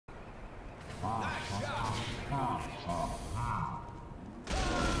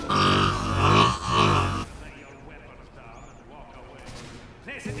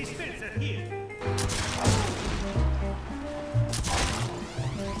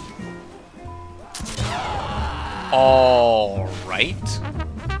All right.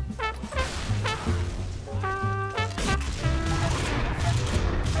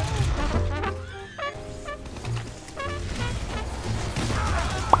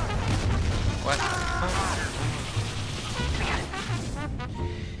 What?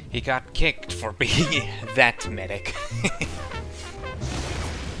 He got kicked for being that medic.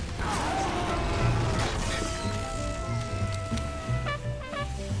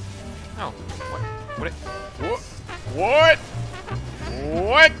 Oh, what? What?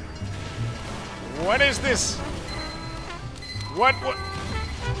 What? What is this? What?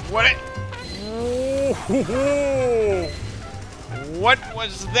 What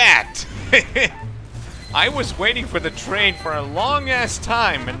was that? I was waiting for the train for a long-ass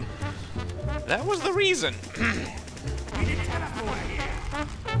time, and that was the reason.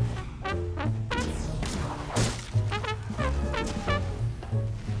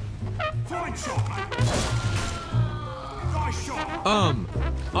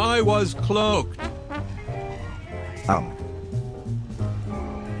 I was cloaked. Oh.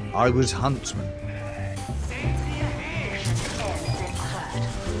 I was huntsman.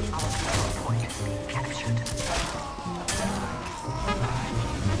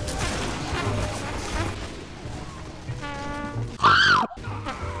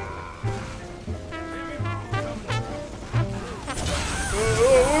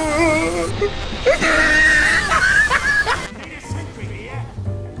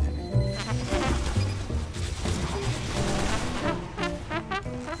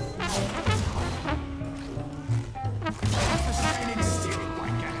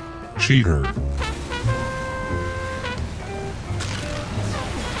 Cheater.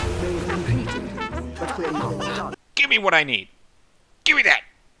 Give me what I need. Give me that.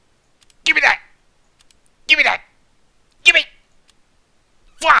 Give me that. Give me that. Give me.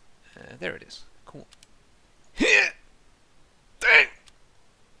 There it is. Cool.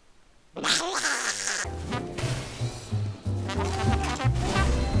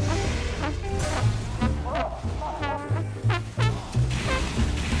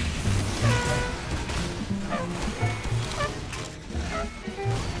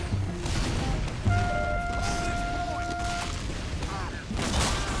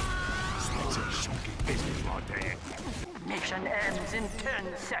 Mission ends in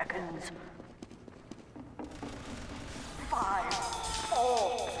 10 seconds. 5,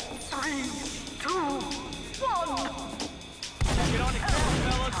 4, 3, 2, 1. Get on it,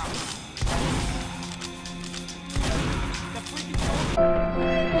 fellas.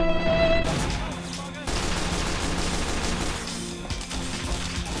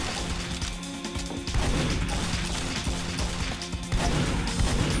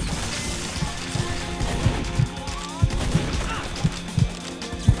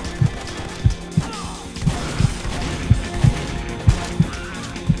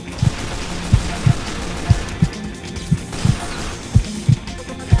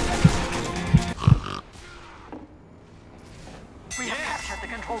 We have captured the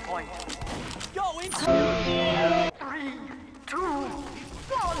control point. Go into 3, 2, 1.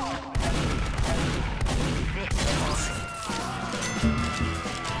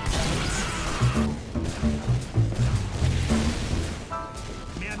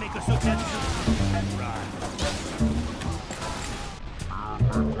 May I make a suggestion?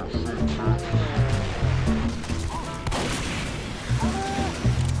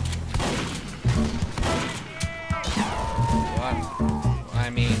 I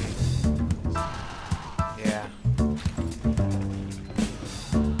mean, yeah.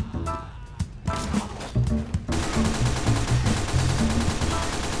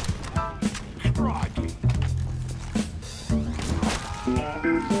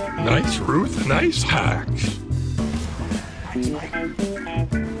 Nice, Ruth. Nice hacks.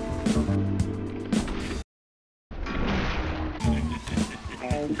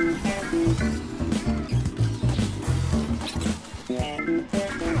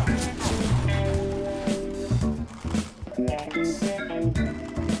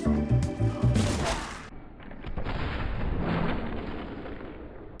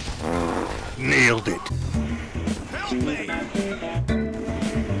 Nailed it. Help me!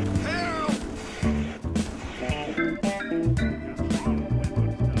 Help!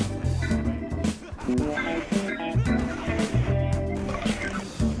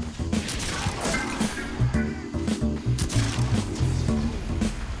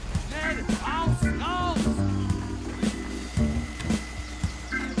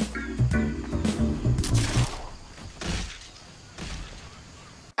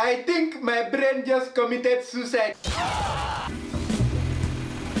 I think my brain just committed suicide.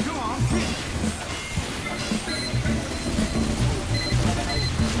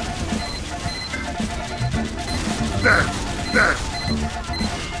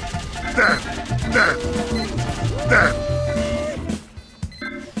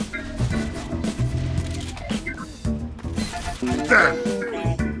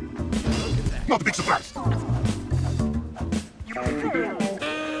 Not a big surprise.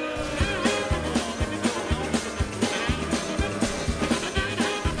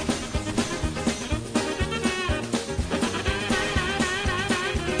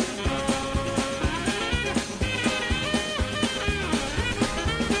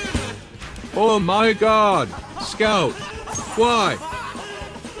 Oh my god! Scout! Why?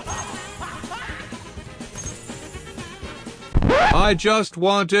 I just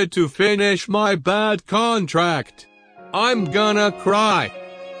wanted to finish my bad contract. I'm gonna cry.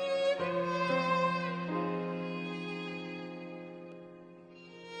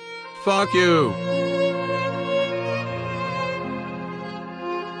 Fuck you.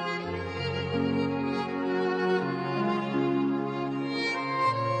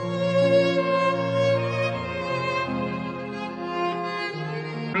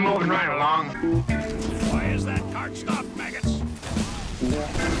 Moving right along. Why is that cart stopped, maggots?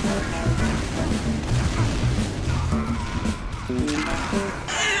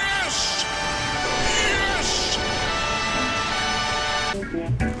 Yes! Yes!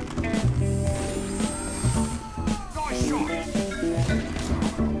 Nice shot!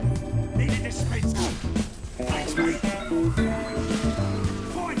 Needed this speed. Thanks, mate.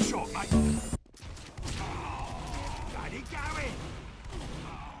 Fine shot, mate. Bloody going!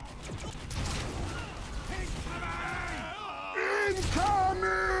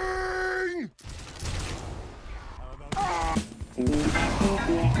 Incoming!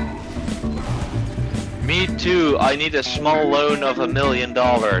 Me too. I need a small loan of $1 million.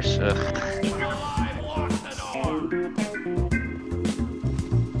 Ugh.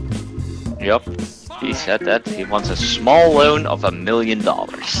 Yup, he said that. He wants a small loan of $1 million.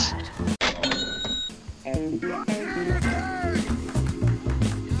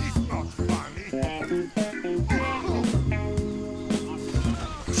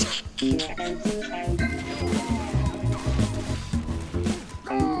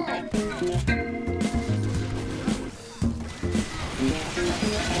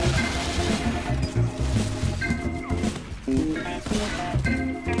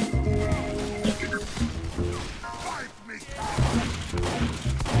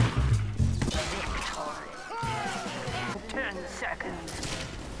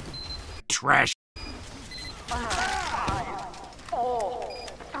 Trash. 5, 4,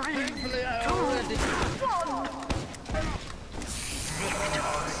 3, 2, 1.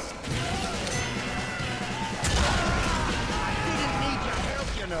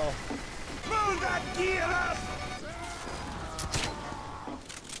 Move that gear up!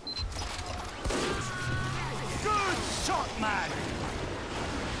 Good shot, man!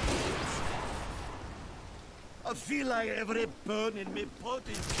 I feel like every bone in me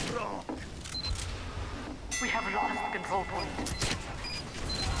body broke. We have lost the control point.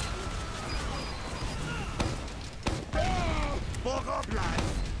 Fuck up,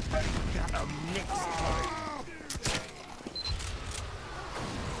 lads! Got 'em next time.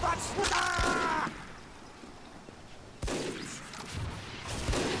 That's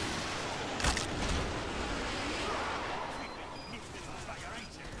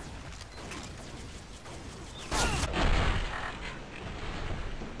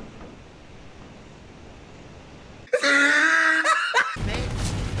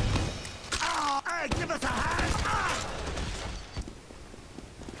hey, give us a hand!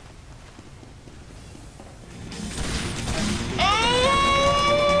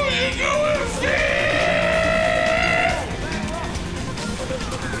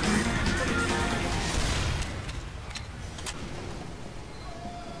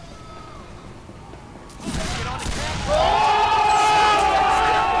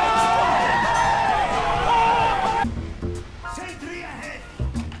 Sentry ahead!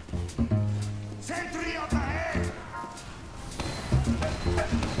 Sentry up ahead!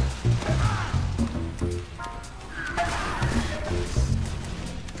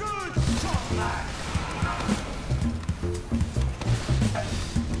 Good shot, man!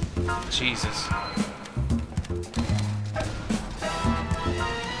 Jesus.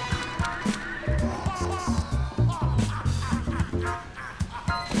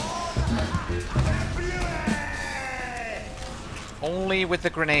 Only with the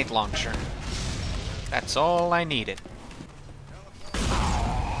grenade launcher. That's all I needed.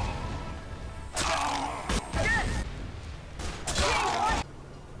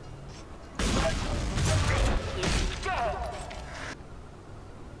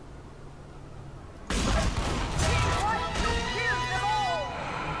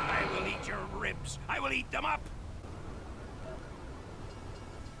 'em up!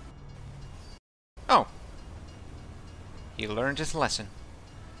 Oh. He learned his lesson.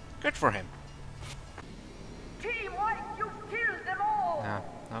 Good for him. Team White, you killed them all!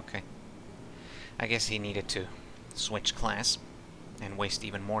 Oh, okay. I guess he needed to switch class and waste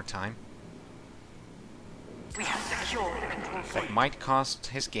even more time. We have secured the control point. That might cost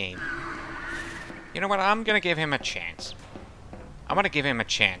his game. You know what? I'm gonna give him a chance. I'm gonna give him a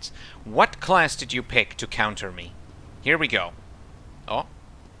chance. What class did you pick to counter me? Here we go. Oh,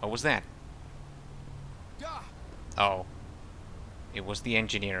 what was that? Oh, it was the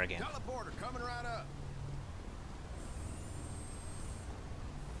engineer again. Teleporter coming right up.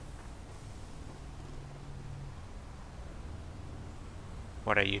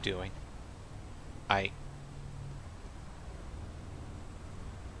 What are you doing?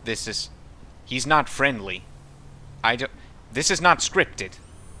 This is... He's not friendly. This is not scripted.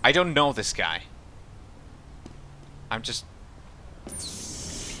 I don't know this guy. I'm just...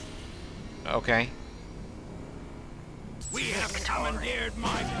 Okay. We have commandeered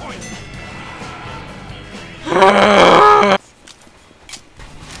my point.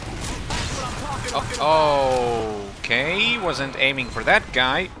 Okay, wasn't aiming for that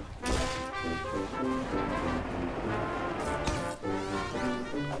guy.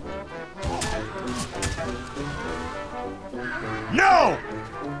 No!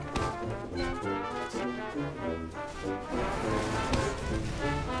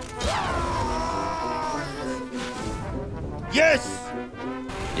 Yes!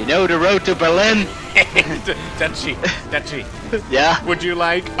 You know the road to Berlin? Dutchie. Yeah? Would you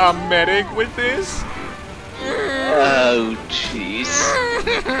like a medic with this? Oh, jeez.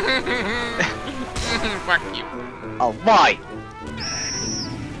 Fuck you. Oh, why?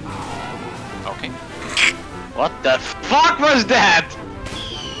 Okay. What the fuck was that?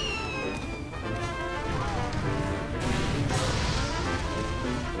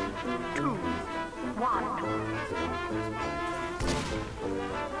 Two, one.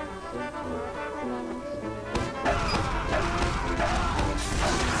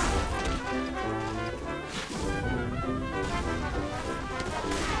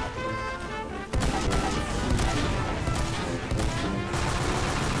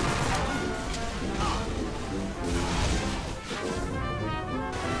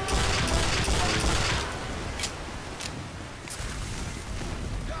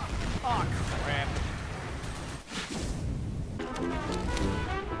 Oh, crap.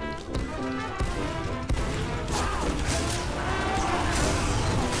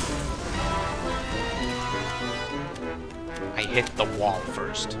 I hit the wall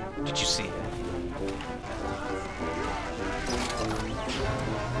first. Did you see that?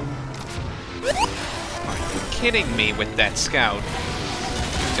 Are you kidding me with that scout?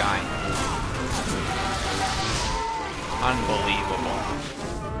 Die. Unbelievable.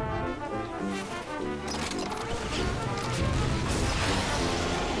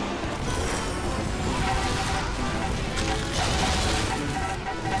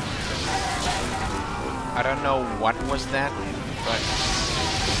 I don't know what was that, but...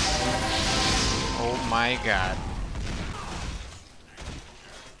 Oh my god.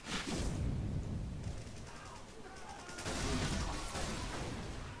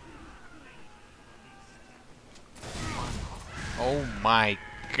 Oh my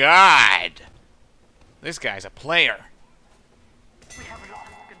god! This guy's a player. We have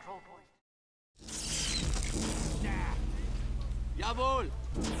lost the control point. Jawohl!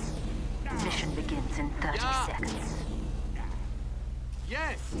 Mission begins in 30 Yeah. seconds.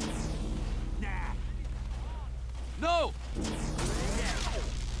 Yes! No!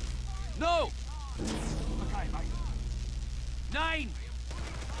 No! Okay, mate. Nein!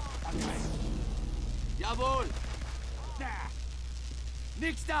 Okay. Jawohl!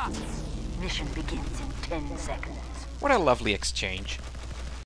 Nix da! Mission begins in 10 seconds. What a lovely exchange.